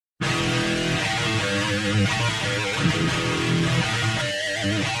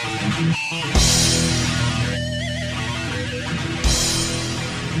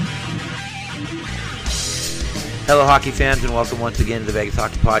Hello, hockey fans, and welcome once again to the Vegas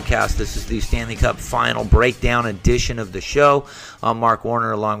Hockey Podcast. This is the Stanley Cup Final breakdown edition of the show. I'm Mark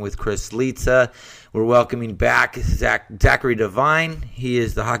Warner along with Chris Litza. We're welcoming back Zachary DeVine. He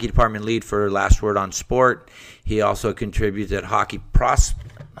is the hockey department lead for Last Word on Sport. He also contributes at Hockey Profit.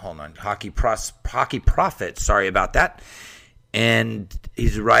 Sorry about that. And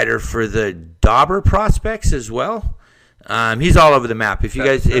he's a writer for the Dauber Prospects as well. He's all over the map. If you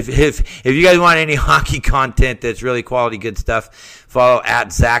guys want any hockey content that's really quality, good stuff, follow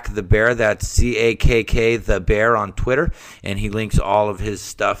at Zach the Bear. That's ZAKK the Bear on Twitter, and he links all of his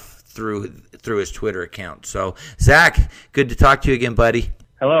stuff through his Twitter account. So, Zach, good to talk to you again, buddy.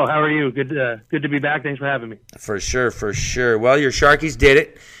 Hello, how are you? Good to be back. Thanks for having me. For sure. Well, your Sharkies did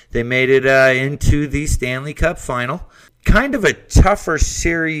it. They made it into the Stanley Cup Final. Kind of a tougher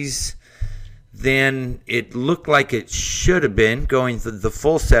series than it looked like it should have been, going through the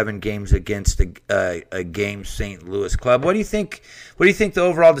full 7 games against a game St. Louis club. What do you think the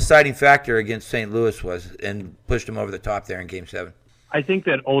overall deciding factor against St. Louis was and pushed them over the top there in Game 7? I think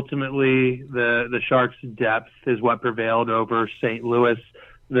that ultimately the Sharks' depth is what prevailed over St. Louis.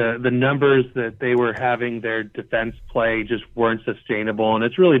 The numbers that they were having their defense play just weren't sustainable, and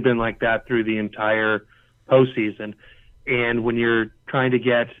it's really been like that through the entire postseason. And when you're trying to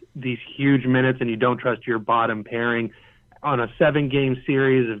get these huge minutes and you don't trust your bottom pairing on a 7-game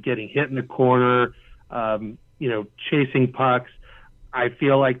series of getting hit in the corner, chasing pucks, I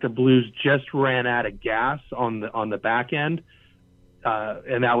feel like the Blues just ran out of gas on the back end,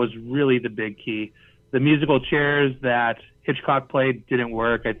 and that was really the big key. The musical chairs that Hitchcock played didn't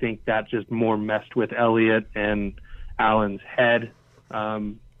work. I think that just more messed with Elliott and Allen's head.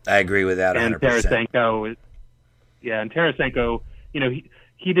 I agree with that 100%. And Tarasenko. Yeah, and Tarasenko,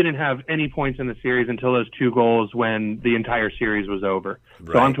 he didn't have any points in the series until those 2 goals when the entire series was over.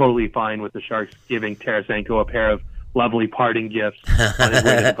 Right. So I'm totally fine with the Sharks giving Tarasenko a pair of lovely parting gifts on his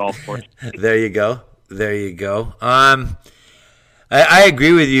way to the golf course. There you go. I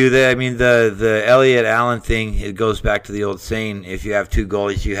agree with you. The Elliott Allen thing, it goes back to the old saying, if you have 2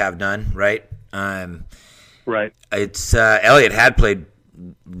 goalies, you have none, right? Right. It's Elliott had played,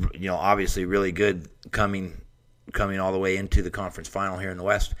 obviously really good coming all the way into the conference final here in the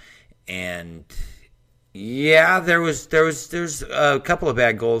West, and there's a couple of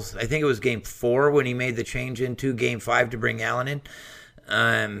bad goals. I think it was Game 4 when he made the change into Game 5 to bring Allen in.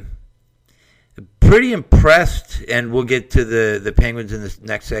 Pretty impressed, and we'll get to the Penguins in the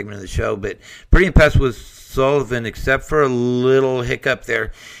next segment of the show, but pretty impressed with Sullivan, except for a little hiccup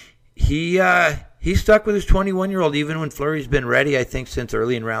there. He stuck with his 21-year-old even when Fleury's been ready, I think, since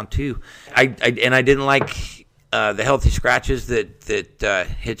early in round 2. I didn't like the healthy scratches that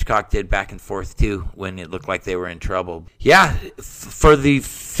Hitchcock did back and forth too when it looked like they were in trouble. Yeah, for the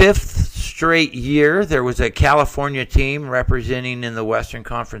 5th straight year, there was a California team representing in the Western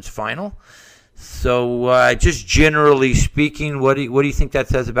Conference Final. So just generally speaking, what do you think that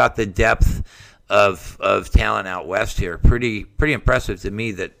says about the depth of talent out west here? Pretty impressive to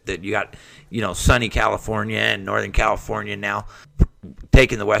me that you got sunny California and Northern California now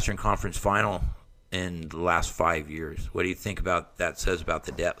taking the Western Conference Final in the last 5 years. What do you think about that says about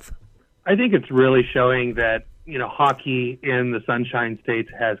the depth? I think it's really showing that, hockey in the Sunshine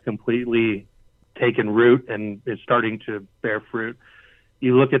States has completely taken root and is starting to bear fruit.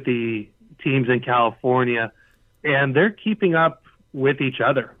 You look at the teams in California, and they're keeping up with each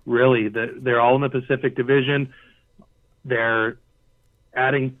other, really. They're all in the Pacific Division. They're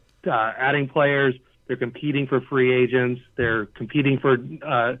adding players. They're competing for free agents. They're competing for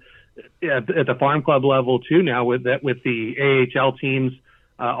at the farm club level too now with the AHL teams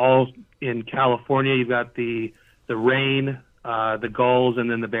all in California. You've got the Reign, the Gulls,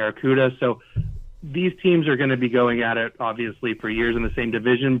 and then the Barracuda. So these teams are going to be going at it obviously for years in the same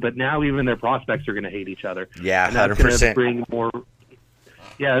division, but now even their prospects are going to hate each other. Yeah, and that's 100%. Going to bring more.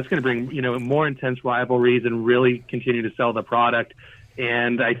 Yeah, it's going to bring more intense rivalries and really continue to sell the product.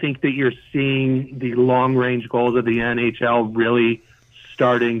 And I think that you're seeing the long-range goals of the NHL really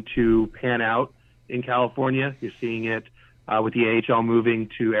starting to pan out in California. You're seeing it with the AHL moving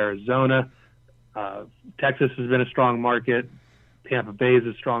to Arizona. Texas has been a strong market. Tampa Bay is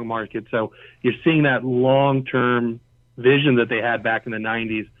a strong market. So you're seeing that long-term vision that they had back in the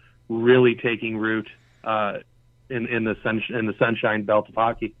 90s really taking root in the Sunshine Belt of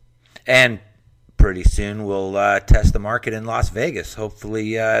hockey. And pretty soon we'll test the market in Las Vegas.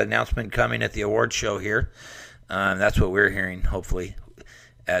 Hopefully announcement coming at the award show here. That's what we're hearing, hopefully.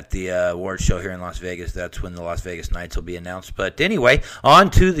 at the awards show here in Las Vegas. That's when the Las Vegas Knights will be announced. But anyway, on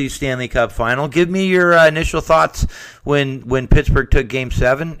to the Stanley Cup Final. Give me your initial thoughts when Pittsburgh took Game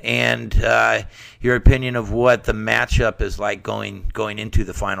 7 and your opinion of what the matchup is like going into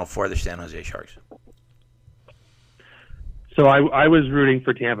the final for the San Jose Sharks. So I was rooting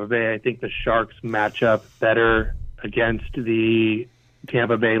for Tampa Bay. I think the Sharks match up better against the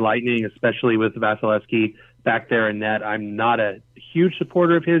Tampa Bay Lightning, especially with Vasilevsky back there in net. I'm not a huge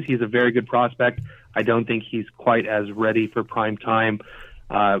supporter of his. He's a very good prospect. I don't think he's quite as ready for prime time.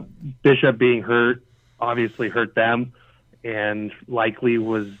 Bishop being hurt obviously hurt them, and likely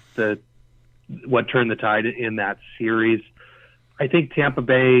was what turned the tide in that series. I think Tampa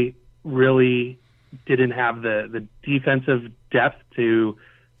Bay really didn't have the defensive depth to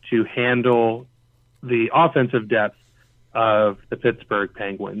handle the offensive depth of the Pittsburgh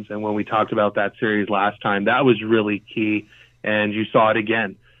Penguins. And when we talked about that series last time, that was really key. And you saw it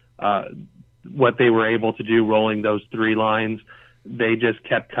again. What they were able to do rolling those three lines, they just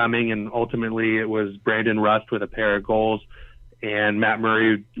kept coming. And ultimately it was Brandon Rust with a pair of goals, and Matt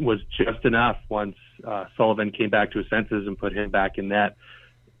Murray was just enough once Sullivan came back to his senses and put him back in net.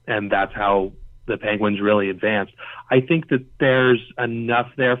 And that's how the Penguins really advanced. I think that there's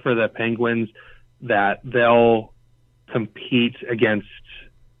enough there for the Penguins that they'll compete against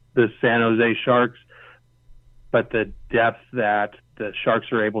the San Jose Sharks, but the depth that the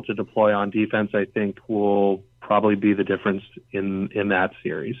Sharks are able to deploy on defense, I think, will probably be the difference in that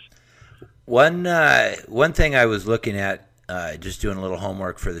series. One thing I was looking at, just doing a little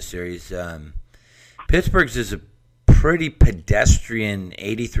homework for the series, Pittsburgh's is a pretty pedestrian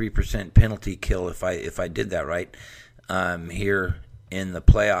 83% penalty kill, if I did that right, here in the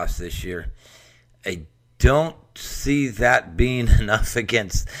playoffs this year. I don't see that being enough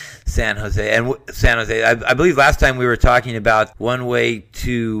against San Jose. And San Jose, I believe last time we were talking about one way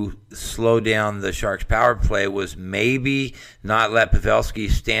to slow down the Sharks' power play was maybe not let Pavelski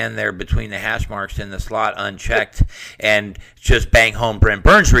stand there between the hash marks in the slot unchecked and just bang home Brent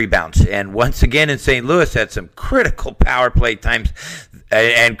Burns rebounds. And once again in St. Louis had some critical power play times.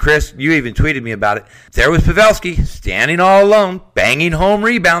 And Chris, you even tweeted me about it. There was Pavelski standing all alone, banging home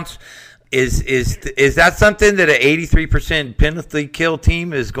rebounds. Is that something that an 83% penalty kill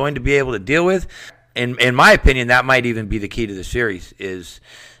team is going to be able to deal with? In my opinion, that might even be the key to the series, is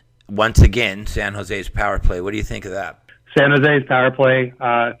once again San Jose's power play. What do you think of that? San Jose's power play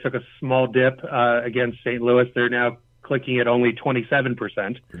took a small dip against St. Louis. They're now clicking at only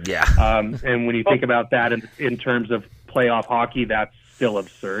 27%. Yeah. And when you think about that in terms of playoff hockey, that's still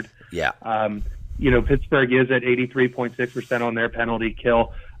absurd. Yeah. Pittsburgh is at 83.6% on their penalty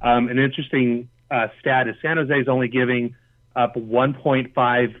kill. An interesting stat is San Jose is only giving up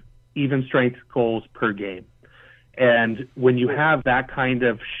 1.5 even strength goals per game. And when you have that kind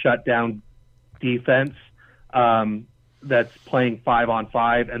of shutdown defense that's playing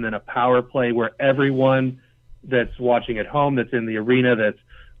 5-on-5, and then a power play where everyone that's watching at home, that's in the arena, that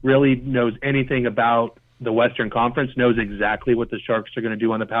really knows anything about the Western Conference, knows exactly what the Sharks are going to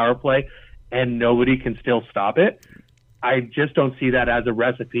do on the power play, and nobody can still stop it. I just don't see that as a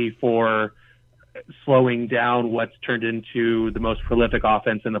recipe for slowing down what's turned into the most prolific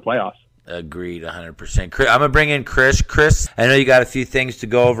offense in the playoffs. Agreed, 100%. I'm going to bring in Chris. Chris, I know you got a few things to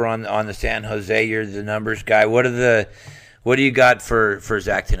go over on the San Jose. You're the numbers guy. What do you got for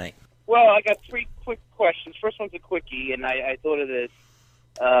Zach tonight? Well, I got three quick questions. First one's a quickie, and I thought of this.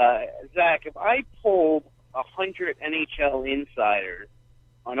 Zach, if I polled 100 NHL insiders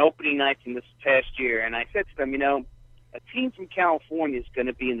on opening night from this past year, and I said to them, a team from California is going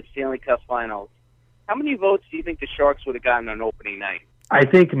to be in the Stanley Cup Finals, how many votes do you think the Sharks would have gotten on opening night? I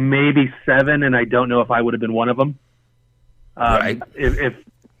think maybe 7, and I don't know if I would have been one of them. Right. If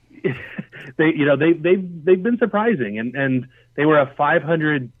they've been surprising, and they were a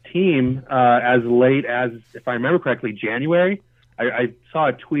 500 team as late as, if I remember correctly, January. I saw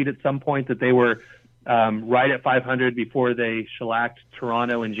a tweet at some point that they were right at 500 before they shellacked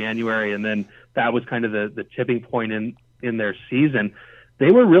Toronto in January, and then that was kind of the tipping point in their season.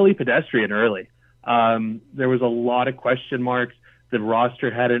 They were really pedestrian early. There was a lot of question marks. The roster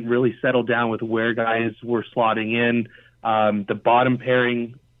hadn't really settled down with where guys were slotting in. The bottom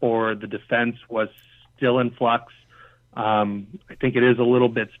pairing for the defense was still in flux. I think it is a little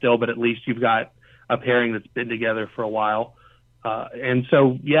bit still, but at least you've got a pairing that's been together for a while. And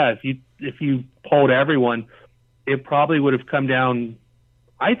so, yeah, if you polled everyone, it probably would have come down,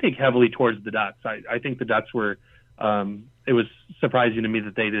 I think, heavily towards the Ducks. I think the Ducks were it was surprising to me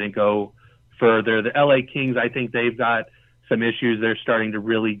that they didn't go further. The LA Kings, I think they've got some issues. They're starting to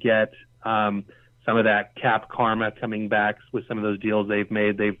really get some some of that cap karma coming back with some of those deals they've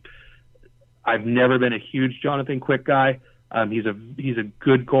made. I've never been a huge Jonathan Quick guy. He's a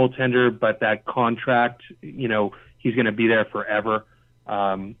good goaltender, but that contract, he's going to be there forever.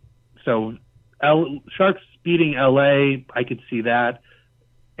 So Sharks beating LA, I could see that.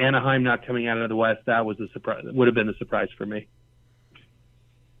 Anaheim not coming out of the West, that was a surprise. Would have been a surprise for me.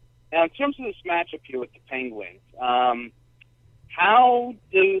 Now, in terms of this matchup here with the Penguins, how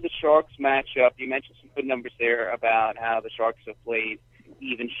do the Sharks match up? You mentioned some good numbers there about how the Sharks have played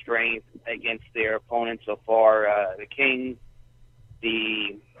even strength against their opponents so far, the Kings,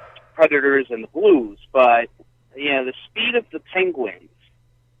 the Predators, and the Blues. But, the speed of the Penguins,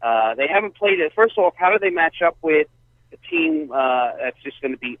 they haven't played it. First of all, how do they match up with a team that's just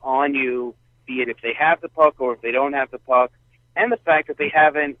going to be on you, be it if they have the puck or if they don't have the puck, and the fact that they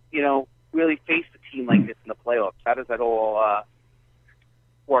haven't, really faced a team like this in the playoffs? How does that all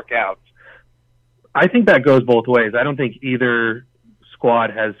work out? I think that goes both ways. I don't think either squad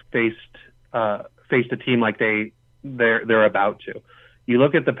has faced a team like they're about to. You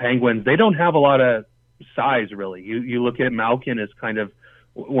look at the Penguins; they don't have a lot of size, really. You look at Malkin as kind of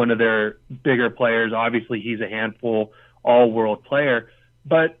one of their bigger players. Obviously, he's a handful, all-world player,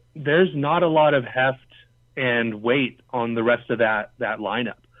 but there's not a lot of heft and weight on the rest of that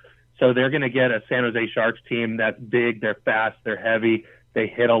lineup. So they're going to get a San Jose Sharks team that's big, they're fast, they're heavy, they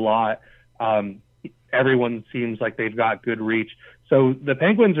hit a lot. Everyone seems like they've got good reach. So the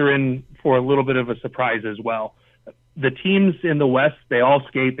Penguins are in for a little bit of a surprise as well. The teams in the West, they all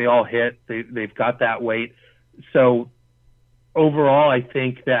skate, they all hit, they've got that weight. So overall, I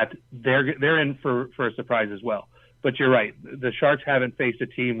think that they're in for a surprise as well. But you're right, the Sharks haven't faced a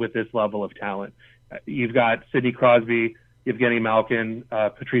team with this level of talent. You've got Sidney Crosby, Evgeny Malkin,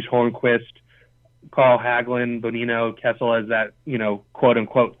 Patrice Hornquist, Carl Hagelin, Bonino, Kessel as that, quote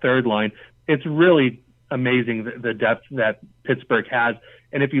unquote third line. It's really amazing the depth that Pittsburgh has.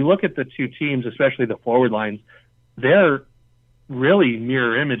 And if you look at the two teams, especially the forward lines, they're really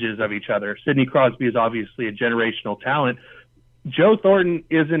mirror images of each other. Sidney Crosby is obviously a generational talent. Joe Thornton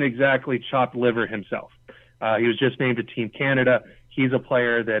isn't exactly chopped liver himself. He was just named to Team Canada. He's a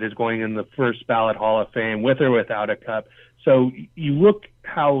player that is going in the first ballot Hall of Fame with or without a cup. So you look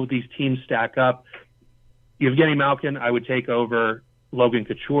how these teams stack up. Evgeny Malkin, I would take over Logan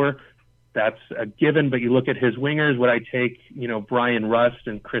Couture. That's a given, but you look at his wingers, would I take, Brian Rust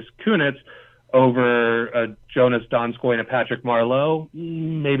and Chris Kunitz over Jonas Donskoy and a Patrick Marleau?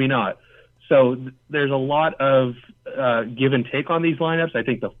 Maybe not. So there's a lot of give and take on these lineups. I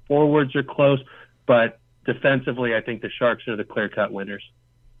think the forwards are close, but defensively, I think the Sharks are the clear-cut winners.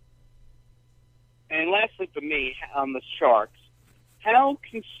 And lastly for me, on the Sharks, how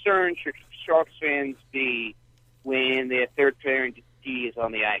concerned should Sharks fans be when their third pairing D is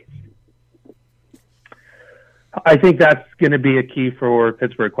on the ice? I think that's going to be a key for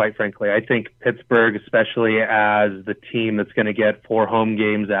Pittsburgh, quite frankly. I think Pittsburgh, especially as the team that's going to get 4 home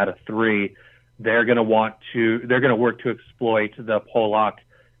games out of 3, they're going to work to exploit the Polak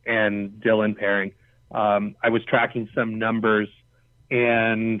and Dillon pairing. I was tracking some numbers,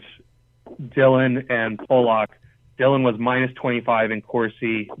 and Dillon and Polak. Dillon was minus 25 in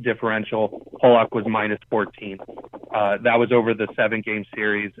Corsi differential. Polak was minus 14. That was over the 7-game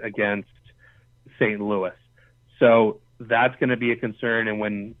series against St. Louis. So that's going to be a concern. And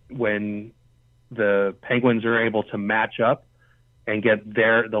when the Penguins are able to match up and get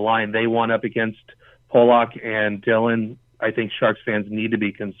the line they want up against Polak and Dillon, I think Sharks fans need to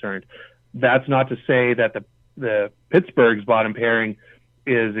be concerned. That's not to say that the Pittsburgh's bottom pairing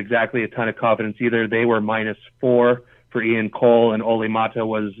is exactly a ton of confidence either. They were minus 4 for Ian Cole, and Ole Mata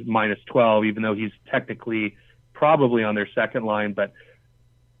was minus 12, even though he's technically probably on their second line. But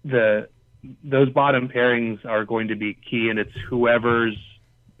those bottom pairings are going to be key, and it's whoever's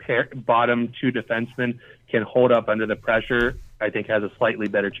bottom 2 defensemen can hold up under the pressure, I think has a slightly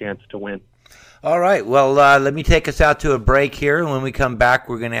better chance to win. All right. Well, let me take us out to a break here. And when we come back,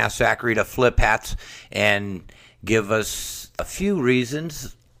 we're going to ask Zachary to flip hats and give us a few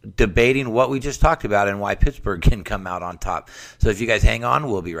reasons debating what we just talked about and why Pittsburgh can come out on top. So if you guys hang on,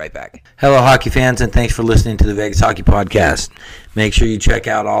 we'll be right back. Hello, hockey fans, and thanks for listening to the Vegas Hockey Podcast. Make sure you check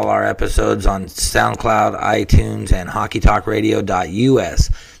out all our episodes on SoundCloud, iTunes, and HockeyTalkRadio.us,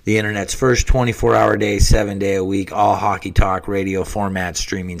 the internet's first 24-hour day, 7-day-a-week, all hockey talk radio format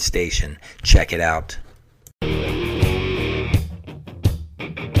streaming station. Check it out.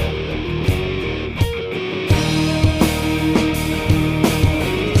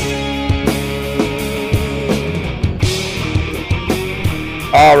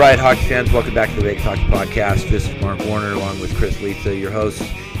 All right, hockey fans, welcome back to the Vegas Hockey Podcast. This is Mark Warner along with Chris Lisa, your host.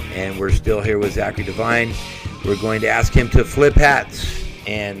 and we're still here with Zachary DeVine. We're going to ask him to flip hats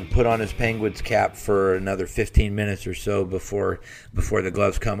and put on his Penguins cap for another 15 minutes or so before the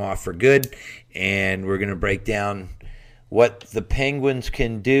gloves come off for good, and we're going to break down what the Penguins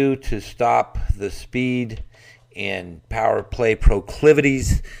can do to stop the speed and power play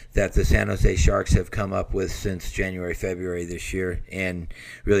proclivities that the San Jose Sharks have come up with since January, February this year, and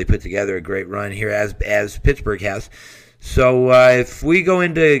really put together a great run here as Pittsburgh has. So if we go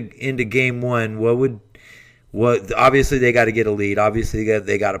into game one, obviously they got to get a lead. Obviously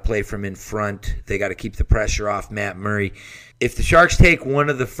they got to play from in front. They got to keep the pressure off Matt Murray. If the Sharks take one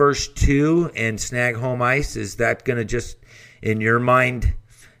of the first two and snag home ice, is that going to just, in your mind,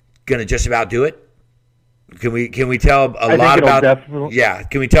 going to just about do it? Can we tell a lot about? Yeah,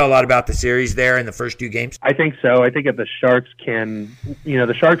 can we tell a lot about the series there in the first two games? I think so. I think if the Sharks can,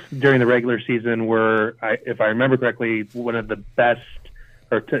 the Sharks during the regular season were, if I remember correctly, one of the best,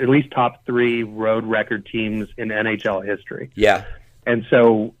 or at least top three road record teams in NHL history. Yeah, and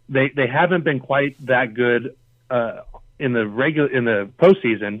so they haven't been quite that good in the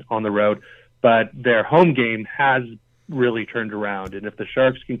postseason on the road, but their home game has really turned around. And if the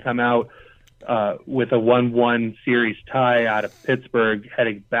Sharks can come out with a 1-1 series tie out of Pittsburgh,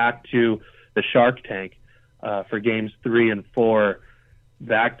 heading back to the Shark Tank for games 3 and 4,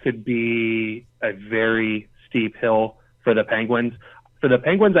 that could be a very steep hill for the Penguins. For the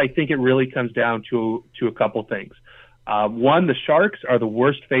Penguins, I think it really comes down to a couple things. One, the Sharks are the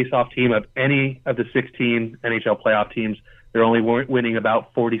worst face-off team of any of the 16 NHL playoff teams. They're only winning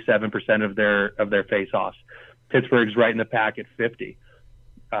about 47% of their face-offs. Pittsburgh's right in the pack at 50.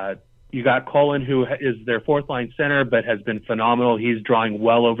 You got Cullen, who is their fourth-line center, but has been phenomenal. He's drawing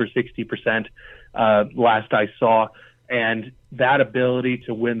well over 60% last I saw. And that ability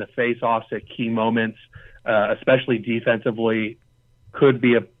to win the face-offs at key moments, especially defensively, could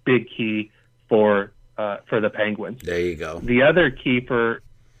be a big key for the Penguins. There you go. The other key for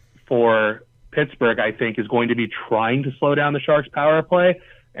Pittsburgh, I think, is going to be trying to slow down the Sharks' power play.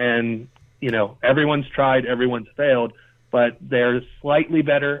 And, everyone's tried, everyone's failed, but they're slightly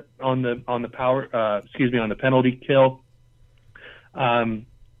better on the penalty kill.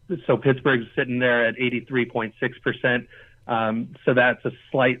 So Pittsburgh's sitting there at 83.6%. So that's a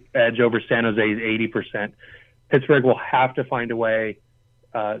slight edge over San Jose's 80%. Pittsburgh will have to find a way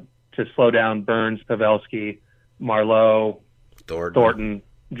to slow down Burns, Pavelski, Marleau, Thornton,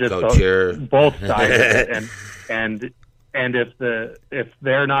 just both sides. and if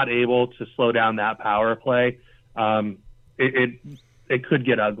they're not able to slow down that power play, it could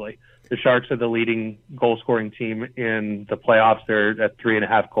get ugly. The Sharks are the leading goal-scoring team in the playoffs. They're at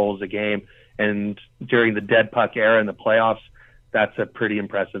 3.5 goals a game, and during the dead puck era in the playoffs, that's a pretty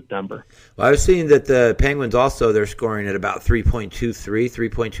impressive number. Well, I was seeing that the Penguins also, they're scoring at about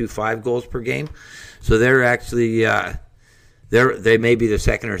 3.25 goals per game. So they're actually they may be the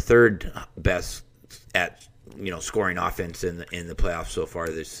second or third best at scoring offense in the playoffs so far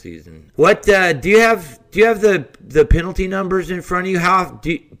this season. What do you have the penalty numbers in front of you?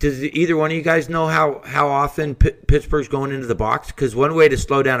 Does either one of you guys know how often Pittsburgh's going into the box? Because one way to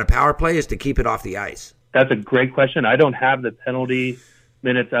slow down a power play is to keep it off the ice. That's a great question. I don't have the penalty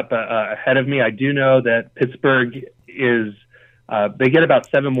minutes up ahead of me. I do know that Pittsburgh is they get about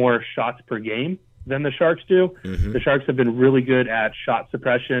 7 more shots per game than the Sharks do. Mm-hmm. The Sharks have been really good at shot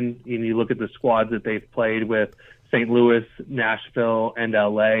suppression. You look at the squads that they've played with, St. Louis, Nashville, and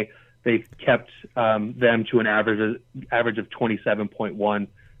LA. They've kept them to an average of 27.1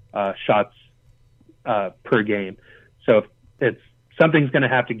 shots per game. So something's going to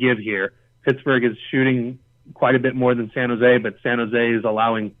have to give here. Pittsburgh is shooting quite a bit more than San Jose, but San Jose is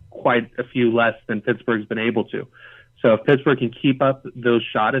allowing quite a few less than Pittsburgh's been able to. So if Pittsburgh can keep up those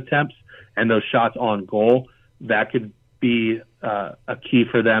shot attempts and those shots on goal, that could be a key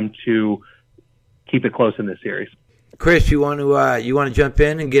for them to keep it close in this series. Chris, you want to jump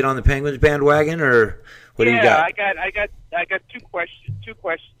in and get on the Penguins bandwagon, or what do you got? Yeah, I got two questions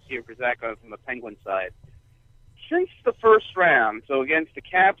here for Zach from the Penguin side. Since the first round, so against the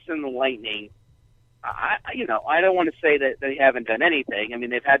Caps and the Lightning, I don't want to say that they haven't done anything. I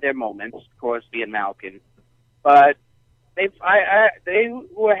mean, they've had their moments, Crosby and Malkin, but they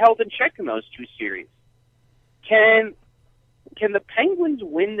were held in check in those two series. Can the Penguins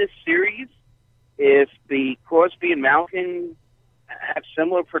win this series if the Crosby and Malkin have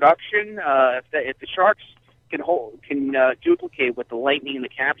similar production? If the Sharks can duplicate what the Lightning and the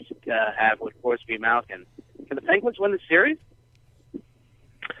Caps have with Crosby and Malkin, can the Penguins win the series?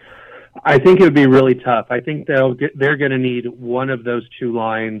 I think it would be really tough. I think they're going to need one of those two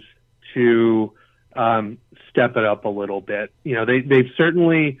lines to step it up a little bit. They've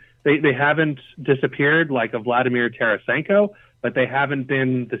certainly They haven't disappeared like a Vladimir Tarasenko, but they haven't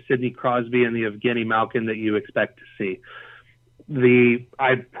been the Sidney Crosby and the Evgeny Malkin that you expect to see.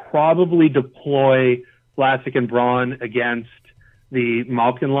 I'd probably deploy Vlasic and Braun against the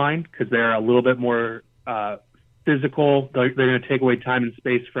Malkin line because they're a little bit more physical. They're going to take away time and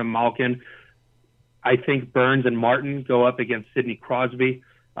space from Malkin. I think Burns and Martin go up against Sidney Crosby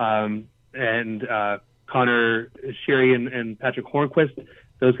and Connor Sheary and Patrick Hornquist.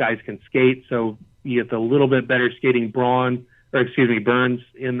 Those guys can skate, so you get the little bit better skating Burns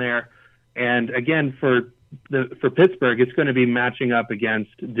in there. And again, for Pittsburgh, it's going to be matching up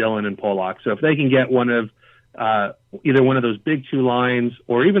against Dillon and Pollock. So if they can get one of either one of those big two lines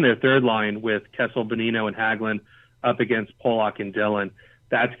or even their third line with Kessel, Bonino, and Hagelin up against Pollock and Dillon,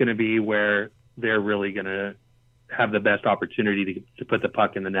 that's going to be where they're really going to have the best opportunity to put the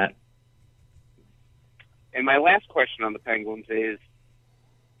puck in the net. And my last question on the Penguins is,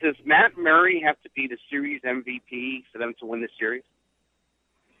 does Matt Murray have to be the series MVP for them to win the series?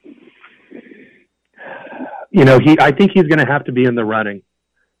 I think he's going to have to be in the running.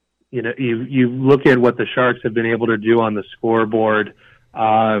 You look at what the Sharks have been able to do on the scoreboard,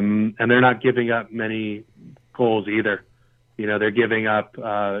 and they're not giving up many goals either. They're giving up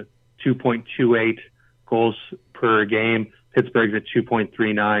 2.28 goals per game. Pittsburgh's at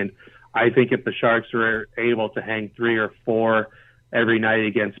 2.39. I think if the Sharks are able to hang 3 or 4 every night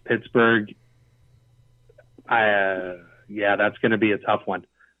against Pittsburgh, that's going to be a tough one.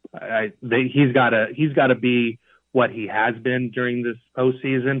 He's got to be what he has been during this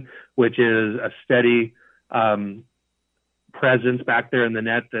postseason, which is a steady presence back there in the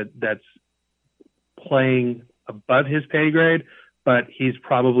net that's playing above his pay grade, but he's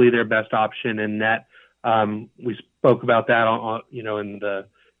probably their best option in net. We spoke about that in the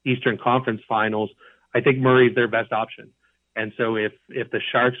Eastern Conference Finals. I think Murray's their best option. And so if the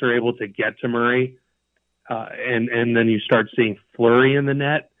Sharks are able to get to Murray, and then you start seeing Fleury in the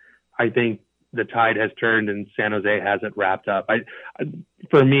net, I think the tide has turned and San Jose has it wrapped up.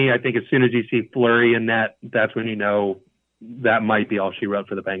 For me, I think as soon as you see Fleury in net, that's when you know that might be all she wrote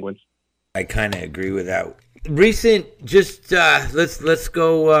for the Penguins. I kind of agree with that. Let's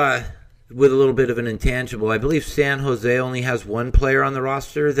go with a little bit of an intangible. I believe San Jose only has one player on the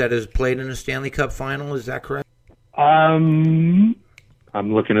roster that has played in a Stanley Cup Final. Is that correct? I'm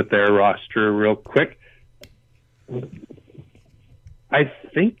looking at their roster real quick. I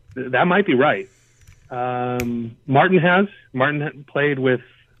think that might be right. Martin played with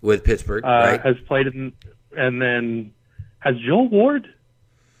Pittsburgh, right? Has played and then has Joel Ward?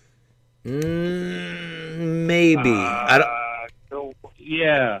 Maybe.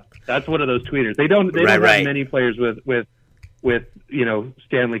 Yeah, that's one of those tweeters. They don't have many players with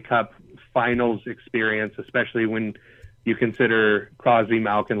Stanley Cup Finals experience, especially when you consider Crosby,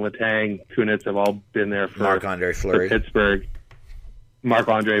 Malkin, Letang, Kunitz have all been there for Pittsburgh.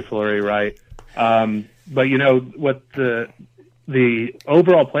 Marc-Andre Fleury, right? But what the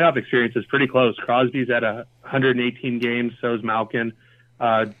overall playoff experience is pretty close. Crosby's at 118 games, so is Malkin.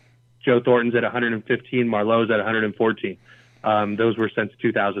 Joe Thornton's at 115. Marleau's at 114. Those were since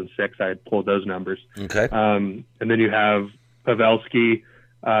 2006. I had pulled those numbers. Okay. And then you have Pavelski,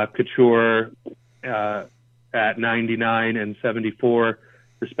 Couture at 99 and 74,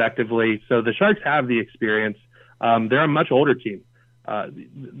 respectively. So the Sharks have the experience. They're a much older team.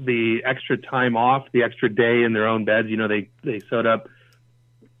 The extra time off, the extra day in their own beds, they sewed up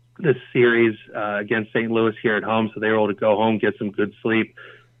this series against St. Louis here at home, so they were able to go home, get some good sleep.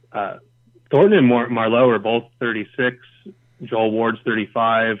 Thornton and Marleau are both 36. Joel Ward's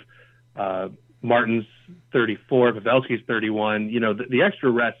 35. Martin's 34. Pavelski's 31. The extra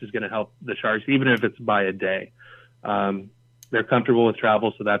rest is going to help the Sharks, even if it's by a day. They're comfortable with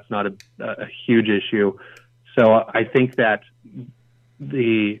travel, so that's not a huge issue. So I think that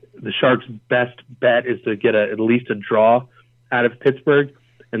the Sharks' best bet is to get at least a draw out of Pittsburgh,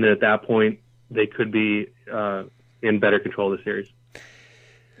 and then at that point they could be in better control of the series.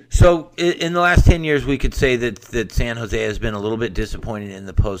 So in the last 10 years, we could say that San Jose has been a little bit disappointing in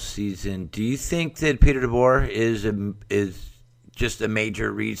the postseason. Do you think that Peter DeBoer is just a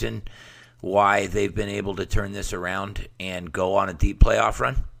major reason why they've been able to turn this around and go on a deep playoff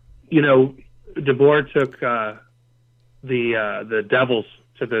run? DeBoer took the Devils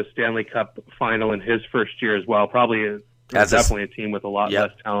to the Stanley Cup Final in his first year as well. Probably definitely a team with a lot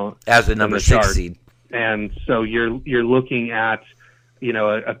less talent as a number 6 seed. And so you're looking at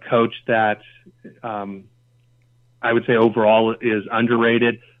a coach that I would say overall is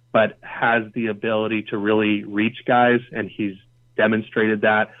underrated, but has the ability to really reach guys, and he's demonstrated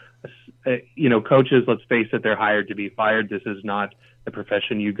that. Coaches, let's face it, they're hired to be fired. This is not the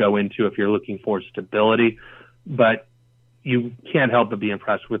profession you go into if you're looking for stability. But you can't help but be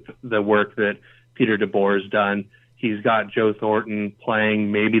impressed with the work that Peter DeBoer has done. He's got Joe Thornton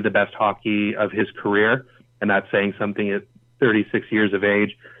playing maybe the best hockey of his career, and that's saying something at 36 years of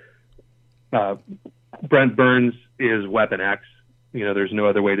age. Brent Burns is Weapon X. There's no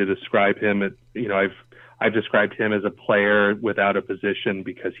other way to describe him. I've described him as a player without a position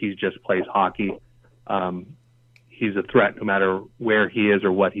because he just plays hockey. He's a threat no matter where he is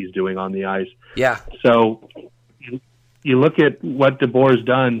or what he's doing on the ice. Yeah. So you look at what DeBoer's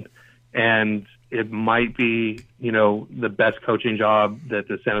done, and it might be, the best coaching job that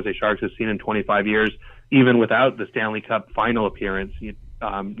the San Jose Sharks have seen in 25 years, even without the Stanley Cup Final appearance.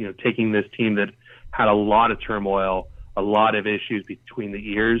 Taking this team that had a lot of turmoil, a lot of issues between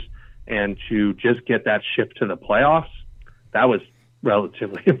the ears, and to just get that ship to the playoffs, that was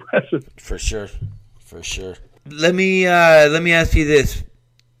relatively impressive. For sure. Let me ask you this: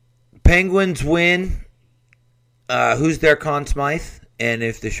 Penguins win. Who's their Conn Smythe? And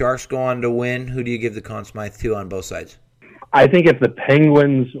if the Sharks go on to win, who do you give the Conn Smythe to on both sides? I think if the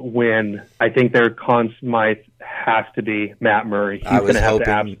Penguins win, I think their Conn Smythe has to be Matt Murray. He's going to have to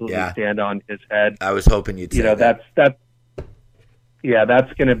absolutely stand on his head. I was hoping you'd say that.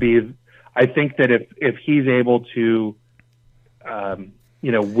 That's going to be. I think that if he's able to,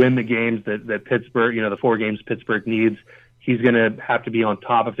 win the games that Pittsburgh, the 4 games Pittsburgh needs, he's going to have to be on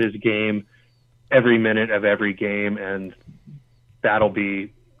top of his game every minute of every game, and that'll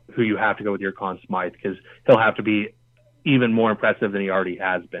be who you have to go with your Conn Smythe, because he'll have to be even more impressive than he already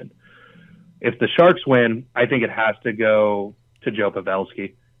has been. If the Sharks win, I think it has to go to Joe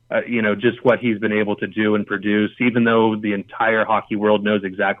Pavelski. Just what he's been able to do and produce, even though the entire hockey world knows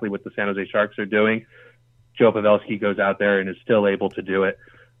exactly what the San Jose Sharks are doing, Joe Pavelski goes out there and is still able to do it.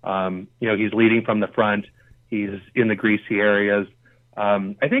 He's leading from the front. He's in the greasy areas.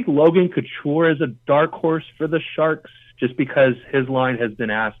 I think Logan Couture is a dark horse for the Sharks, just because his line has been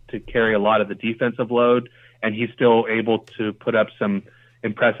asked to carry a lot of the defensive load, and he's still able to put up some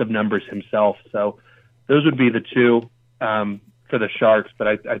impressive numbers himself. So those would be the two for the Sharks, but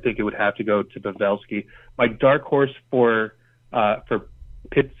I think it would have to go to Pavelski. My dark horse for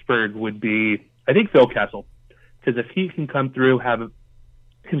Pittsburgh would be, I think, Phil Kessel, because if he can come through, have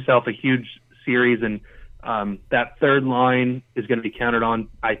himself a huge series, and that third line is going to be counted on,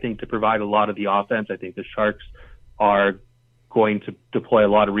 I think, to provide a lot of the offense. I think the Sharks are going to deploy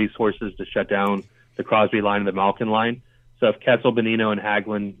a lot of resources to shut down the Crosby line and the Malkin line. So if Kessel, Bonino, and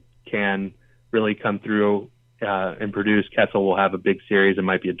Hagelin can really come through and produce, Kessel will have a big series and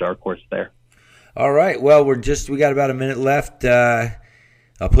might be a dark horse there. All right. Well, we got about a minute left.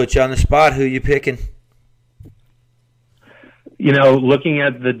 I'll put you on the spot. Who you picking? Looking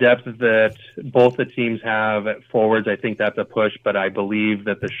at the depth that both the teams have at forwards, I think that's a push, but I believe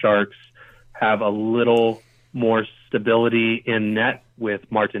that the Sharks have a little more stability in net with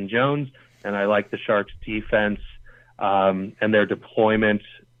Martin Jones, and I like the Sharks' defense and their deployment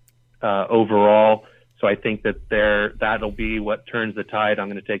overall. So I think that that'll be what turns the tide. I'm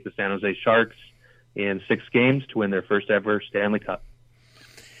going to take the San Jose Sharks in 6 games to win their first ever Stanley Cup.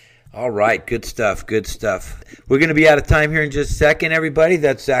 All right, good stuff. We're going to be out of time here in just a second, everybody.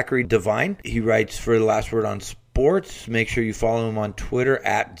 That's Zachary DeVine. He writes for The Last Word on Sports. Make sure you follow him on Twitter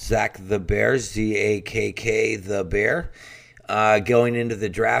at Zach the Bear, ZAKK the Bear. Going into the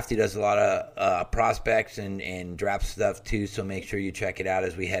draft, he does a lot of prospects and draft stuff too, so make sure you check it out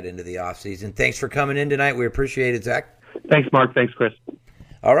as we head into the offseason. Thanks for coming in tonight. We appreciate it, Zach. Thanks, Mark. Thanks, Chris.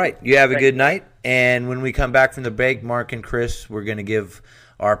 All right, you have a good night. And when we come back from the break, Mark and Chris, we're going to give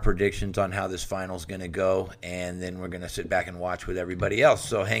our predictions on how this final is going to go, and then we're going to sit back and watch with everybody else.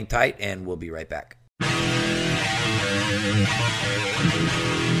 So hang tight, and we'll be right back.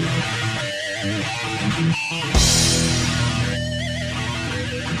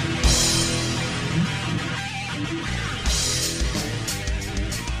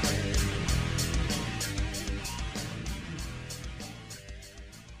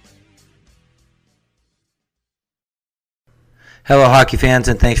 Hello, hockey fans,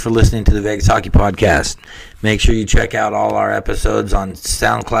 and thanks for listening to the Vegas Hockey Podcast. Make sure you check out all our episodes on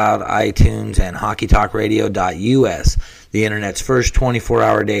SoundCloud, iTunes, and HockeyTalkRadio.us, the internet's first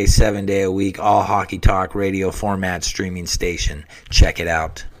 24-hour day, 7-day-a-week, all hockey talk radio format streaming station. Check it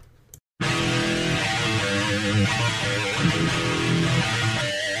out.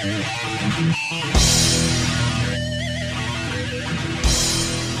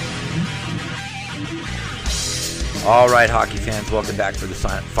 All right, hockey fans, welcome back for the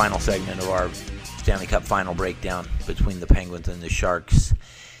final segment of our Stanley Cup Final breakdown between the Penguins and the Sharks.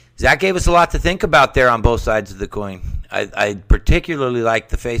 Zach gave us a lot to think about there on both sides of the coin. I particularly like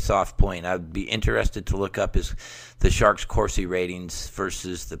the face-off point. I'd be interested to look up the Sharks' Corsi ratings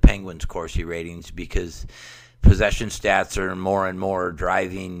versus the Penguins' Corsi ratings, because possession stats are more and more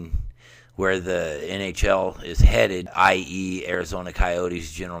driving where the NHL is headed, i.e. Arizona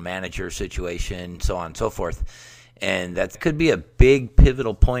Coyotes general manager situation, so on and so forth. And that could be a big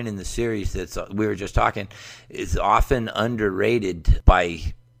pivotal point in the series we were just talking, is often underrated by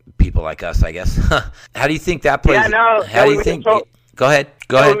people like us, I guess. How do you think that plays? Yeah, no. How do you think? Go ahead.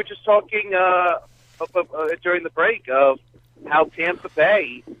 We were just talking during the break of how Tampa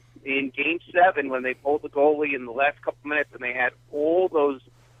Bay in Game 7, when they pulled the goalie in the last couple minutes and they had all those,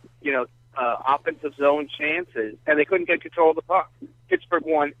 offensive zone chances, and they couldn't get control of the puck. Pittsburgh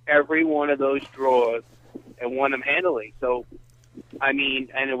won every one of those draws and won them handily. So, I mean,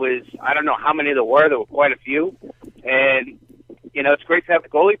 and it was, I don't know how many there were quite a few. And, it's great to have the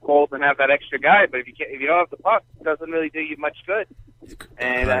goalie pulled and have that extra guy, but if you don't have the puck, it doesn't really do you much good.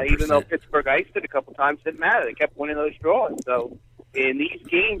 And even though Pittsburgh iced it a couple times, it didn't matter. They kept winning those draws. So in these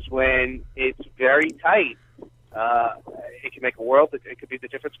games when it's very tight, it can make a world. It could be the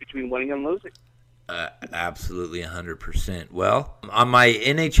difference between winning and losing. Absolutely 100%. Well, on my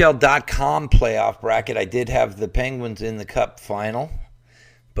NHL.com playoff bracket, I did have the Penguins in the Cup final,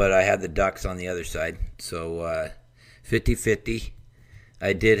 but I had the Ducks on the other side. So 50-50.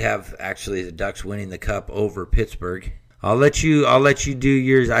 I did have actually the Ducks winning the Cup over Pittsburgh. I'll let you do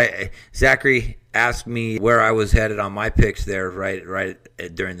yours. Zachary asked me where I was headed on my picks there right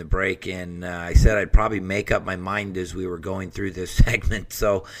during the break, and I said I'd probably make up my mind as we were going through this segment.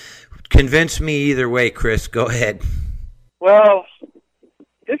 So convince me either way, Chris. Go ahead. Well,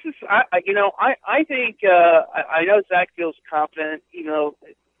 this is I think I know Zach feels confident. He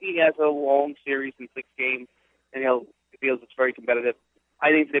has a long series in 6 games, and he feels it's very competitive. I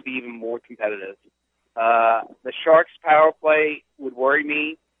think it's going to be even more competitive. The Sharks' power play would worry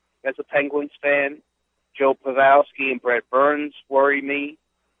me as a Penguins fan. Joe Pavelski and Brett Burns worry me.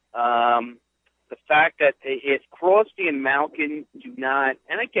 The fact that if Crosby and Malkin do not,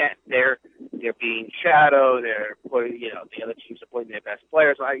 and again, they're being shadowed. They're putting, the other teams are putting their best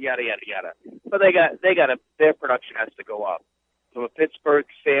players, yada yada yada. But their production has to go up. From a Pittsburgh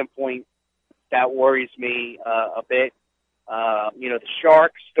standpoint, that worries me a bit. The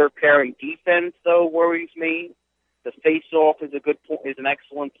Sharks, their pairing defense though worries me. The face-off is an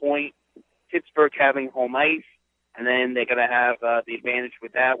excellent point. Pittsburgh having home ice, and then they're going to have the advantage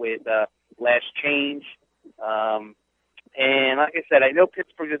with last change. And like I said, I know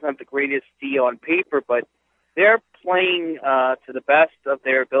Pittsburgh doesn't have the greatest D on paper, but they're playing to the best of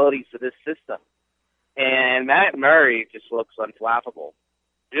their abilities to this system. And Matt Murray just looks unflappable.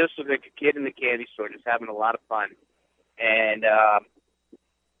 Just looks like a kid in the candy store, just having a lot of fun. And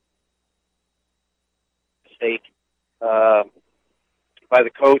mistake by the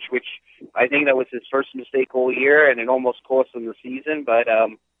coach, which I think that was his first mistake all year, and it almost cost him the season. But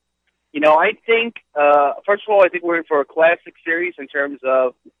I think first of all, I think we're in for a classic series in terms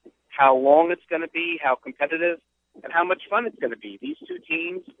of how long it's going to be, how competitive, and how much fun it's going to be. These two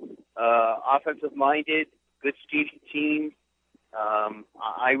teams, offensive-minded, good speedy teams.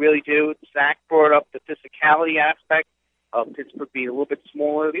 I really do. Zach brought up the physicality aspect of Pittsburgh being a little bit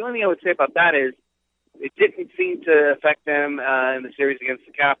smaller. The only thing I would say about that is it didn't seem to affect them in the series against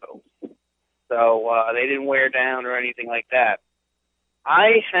the Capitals. So they didn't wear down or anything like that.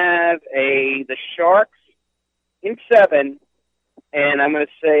 I have the Sharks in 7, and I'm going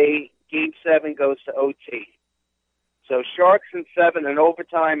to say Game 7 goes to OT. So Sharks in 7 and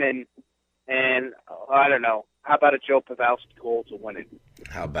overtime, and I don't know. How about a Joe Pavelski goal to win it?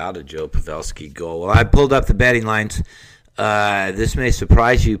 How about a Joe Pavelski goal? Well, I pulled up the betting lines. This may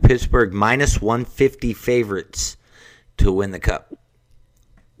surprise you. Pittsburgh minus 150 favorites to win the Cup.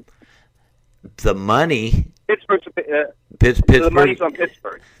 The money. Pittsburgh. Pittsburgh. The money's on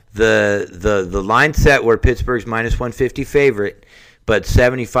Pittsburgh. The line set where Pittsburgh's minus 150 favorite, but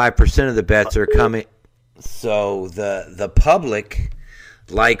 75% of the bets are coming. So the public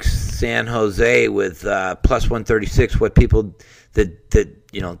likes San Jose with plus 136. What people that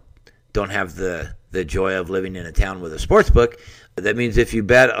don't have the joy of living in a town with a sports book, that means if you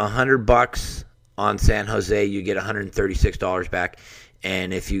bet $100 on San Jose, you get $136 back,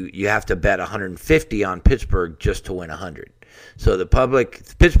 and if you have to bet $150 on Pittsburgh just to win $100. So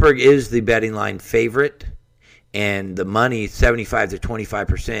Pittsburgh is the betting line favorite, and the money 75 to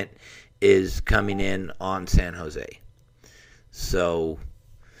 25% is coming in on San Jose. So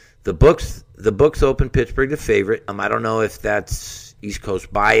the books open Pittsburgh the favorite. I don't know if that's East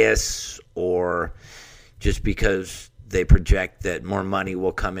Coast bias or just because they project that more money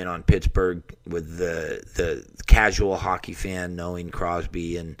will come in on Pittsburgh with the casual hockey fan knowing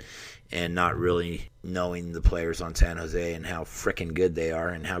Crosby and not really knowing the players on San Jose and how frickin' good they are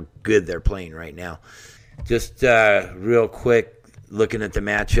and how good they're playing right now. Just real quick, looking at the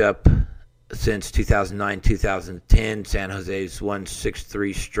matchup since 2009-2010, San Jose's won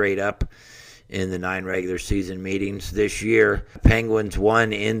 6-3 straight up in the 9 regular season meetings. This year, Penguins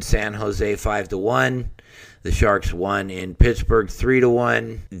won in San Jose 5-1. The Sharks won in Pittsburgh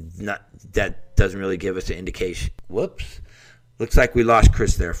 3-1. That doesn't really give us an indication. Whoops. Looks like we lost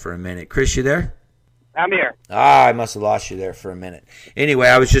Chris there for a minute. Chris, you there? I'm here. I must have lost you there for a minute. Anyway,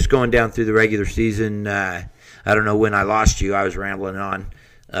 I was just going down through the regular season. I don't know when I lost you. I was rambling on.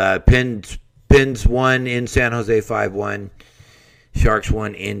 Pens won in San Jose 5-1. Sharks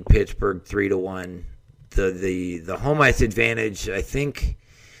won in Pittsburgh 3-1. The home ice advantage, I think,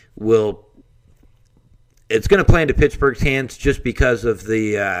 it's going to play into Pittsburgh's hands just because of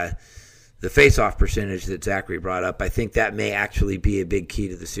the face-off percentage that Zachary brought up. I think that may actually be a big key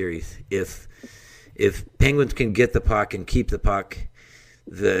to the series. If Penguins can get the puck and keep the puck,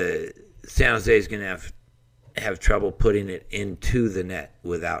 the San Jose is going to have trouble putting it into the net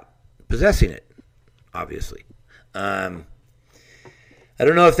without possessing it, obviously. I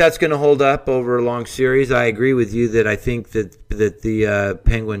don't know if that's going to hold up over a long series. I agree with you that I think that the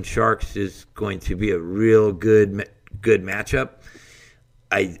Penguin Sharks is going to be a real good matchup.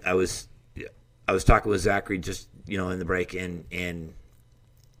 I was talking with Zachary just in the break, and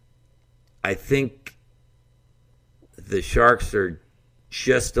I think the Sharks are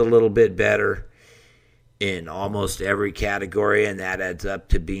just a little bit better in almost every category, and that adds up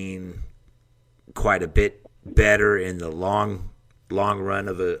to being quite a bit better in the long run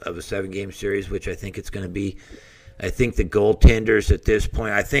of a 7-game series, which I think it's going to be. I think the goaltenders at this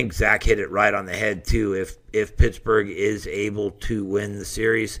point, I think Zach hit it right on the head too. If Pittsburgh is able to win the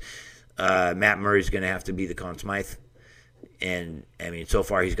series, Matt Murray's going to have to be the Conn Smythe, and I mean so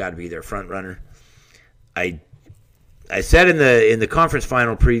far he's got to be their front runner. I said in the conference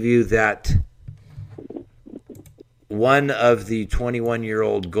final preview that one of the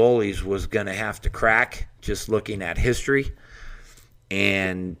 21-year-old goalies was going to have to crack, just looking at history.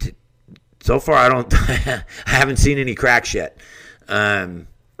 And so far, I haven't seen any cracks yet.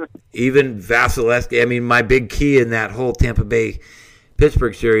 Even Vasilevsky. I mean, my big key in that whole Tampa Bay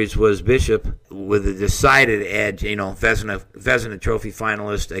Pittsburgh series was Bishop with a decided edge. Vezina Trophy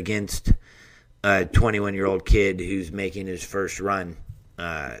finalist against a 21-year-old kid who's making his first run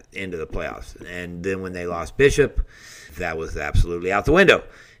into the playoffs. And then when they lost Bishop, that was absolutely out the window.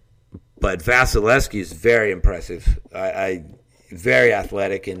 But Vasilevsky is very impressive. Very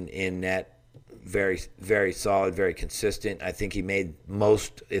athletic in net, very, very solid, very consistent. I think he made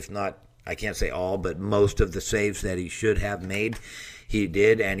most, if not, I can't say all, but most of the saves that he should have made, he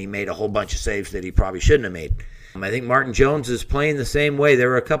did, and he made a whole bunch of saves that he probably shouldn't have made. I think Martin Jones is playing the same way. There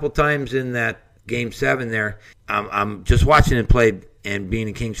were a couple times in that Game 7 there, I'm just watching him play, and being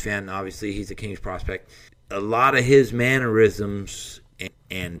a Kings fan, obviously he's a Kings prospect. A lot of his mannerisms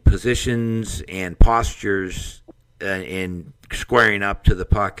and positions and postures in squaring up to the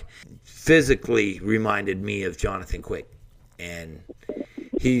puck physically reminded me of Jonathan Quick, and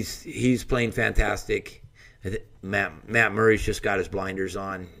he's playing fantastic. Matt Murray's just got his blinders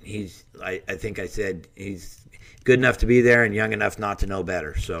on. I think I said he's good enough to be there and young enough not to know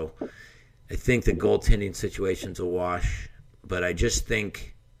better. So I think the goaltending situation's a wash, but I just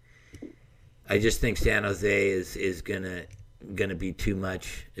think San Jose is gonna be too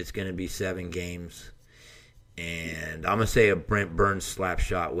much. It's gonna be 7 games. And I'm going to say a Brent Burns slap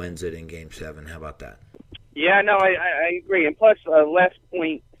shot wins it in Game 7. How about that? Yeah, no, I agree. And plus, last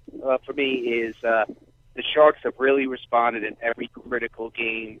point for me is the Sharks have really responded in every critical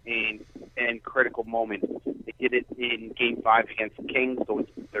game and critical moment. They did it in Game 5 against the Kings, going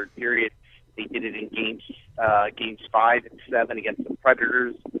to the third period. They did it in games 5 and 7 against the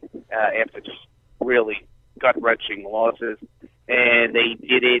Predators after just really gut-wrenching losses. And they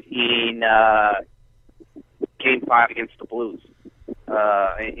did it in Game 5 against the Blues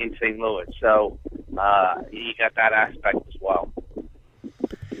in St. Louis. So you got that aspect as well.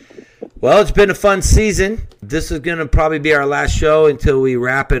 Well, it's been a fun season. This is going to probably be our last show until we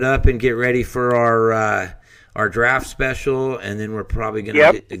wrap it up and get ready for our draft special, and then we're probably going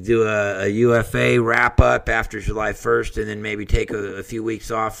to do a UFA wrap-up after July 1st, and then maybe take a few weeks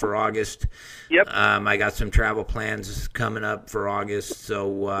off for August. Yep. I got some travel plans coming up for August,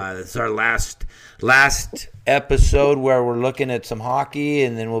 so it's our last episode where we're looking at some hockey,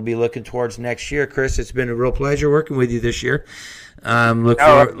 and then we'll be looking towards next year. Chris, it's been a real pleasure working with you this year. Look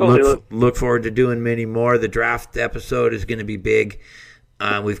forward to doing many more. The draft episode is going to be big.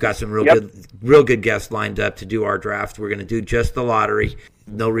 We've got some real good guests lined up to do our draft. We're going to do just the lottery.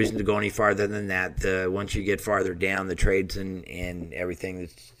 No reason to go any farther than that. Once you get farther down, the trades and everything,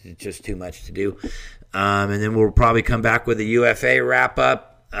 it's just too much to do. And then we'll probably come back with a UFA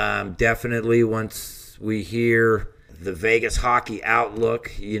wrap-up. Definitely once we hear the Vegas Hockey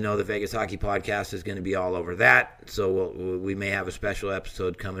Outlook, the Vegas Hockey Podcast is going to be all over that. So we may have a special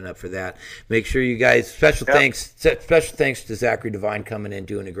episode coming up for that. Make sure you guys, special thanks to Zachary DeVine coming in,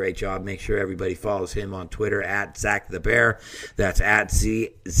 doing a great job. Make sure everybody follows him on Twitter at Zach the Bear. That's at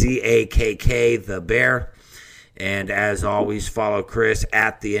ZAKK the Bear. And as always, follow Chris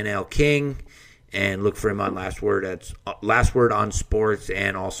at the NL King. And look for him on Last Word on Sports,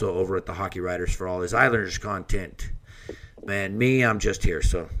 and also over at the Hockey Writers for all his Islanders content. Man, I'm just here,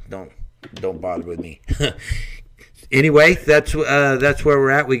 so don't bother with me. Anyway, that's where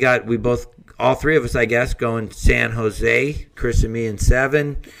we're at. All three of us, I guess, going San Jose. Chris and me in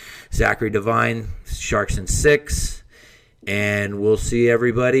 7. Zachary DeVine, Sharks in 6. And we'll see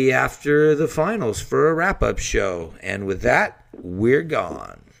everybody after the finals for a wrap-up show. And with that, we're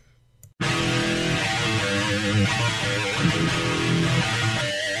gone.